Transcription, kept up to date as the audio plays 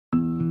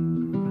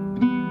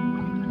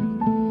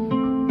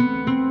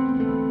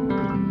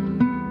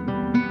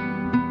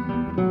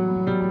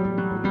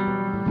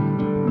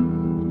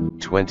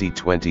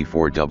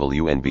2024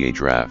 WNBA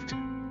Draft,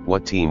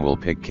 what team will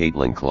pick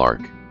Caitlin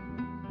Clark?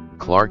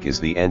 Clark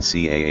is the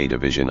NCAA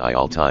Division I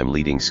all-time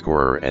leading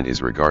scorer and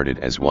is regarded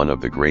as one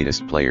of the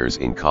greatest players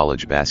in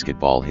college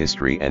basketball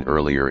history, and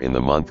earlier in the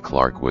month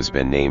Clark was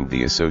been named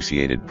the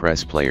Associated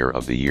Press Player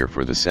of the Year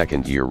for the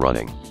second year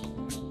running.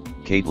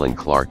 Caitlin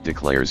Clark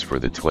declares for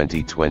the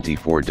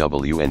 2024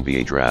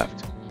 WNBA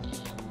Draft.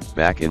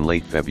 Back in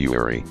late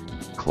February,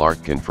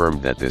 Clark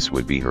confirmed that this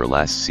would be her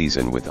last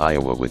season with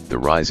Iowa, with the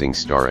rising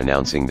star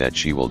announcing that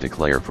she will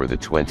declare for the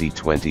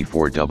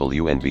 2024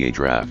 WNBA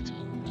Draft.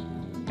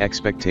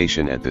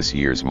 Expectation at this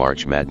year's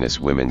March Madness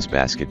women's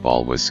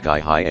basketball was sky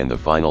high, and the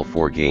final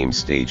 4 games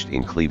staged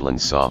in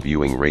Cleveland saw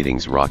viewing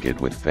ratings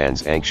rocket, with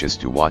fans anxious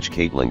to watch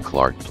Caitlin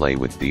Clark play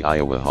with the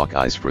Iowa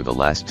Hawkeyes for the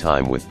last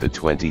time, with the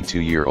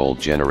 22-year-old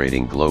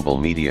generating global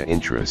media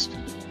interest.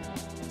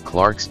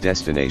 Clark's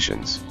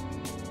destinations.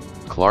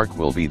 Clark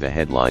will be the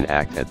headline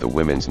act at the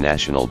Women's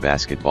National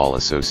Basketball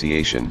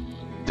Association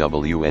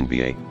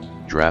 (WNBA)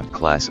 draft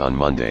class on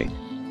Monday,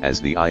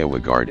 as the Iowa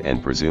guard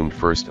and presumed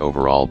first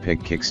overall pick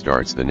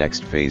kickstarts the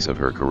next phase of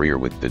her career,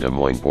 with the Des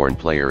Moines-born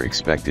player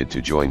expected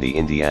to join the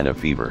Indiana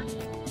Fever.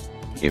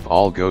 If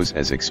all goes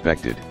as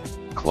expected,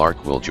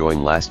 Clark will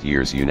join last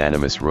year's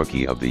unanimous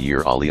Rookie of the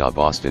Year Aliyah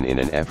Boston in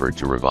an effort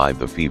to revive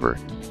the Fever,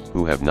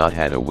 who have not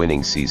had a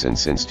winning season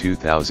since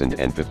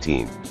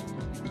 2015.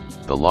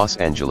 The Los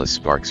Angeles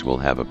Sparks will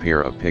have a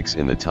pair of picks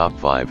in the top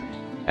 5,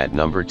 at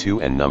number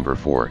 2 and number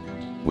 4,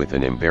 with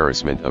an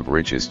embarrassment of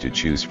riches to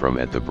choose from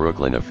at the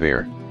Brooklyn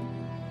affair.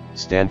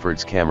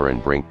 Stanford's Cameron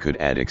Brink could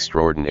add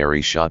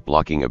extraordinary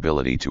shot-blocking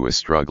ability to a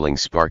struggling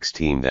Sparks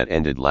team that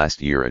ended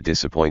last year a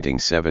disappointing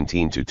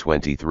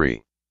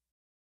 17-23.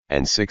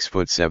 And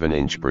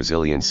 6'7"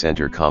 Brazilian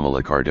center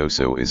Kamila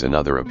Cardoso is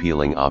another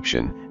appealing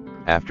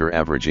option, after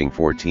averaging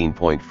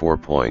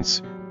 14.4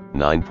 points,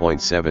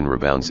 9.7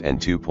 rebounds and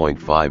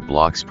 2.5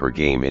 blocks per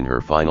game in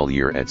her final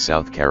year at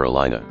South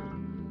Carolina.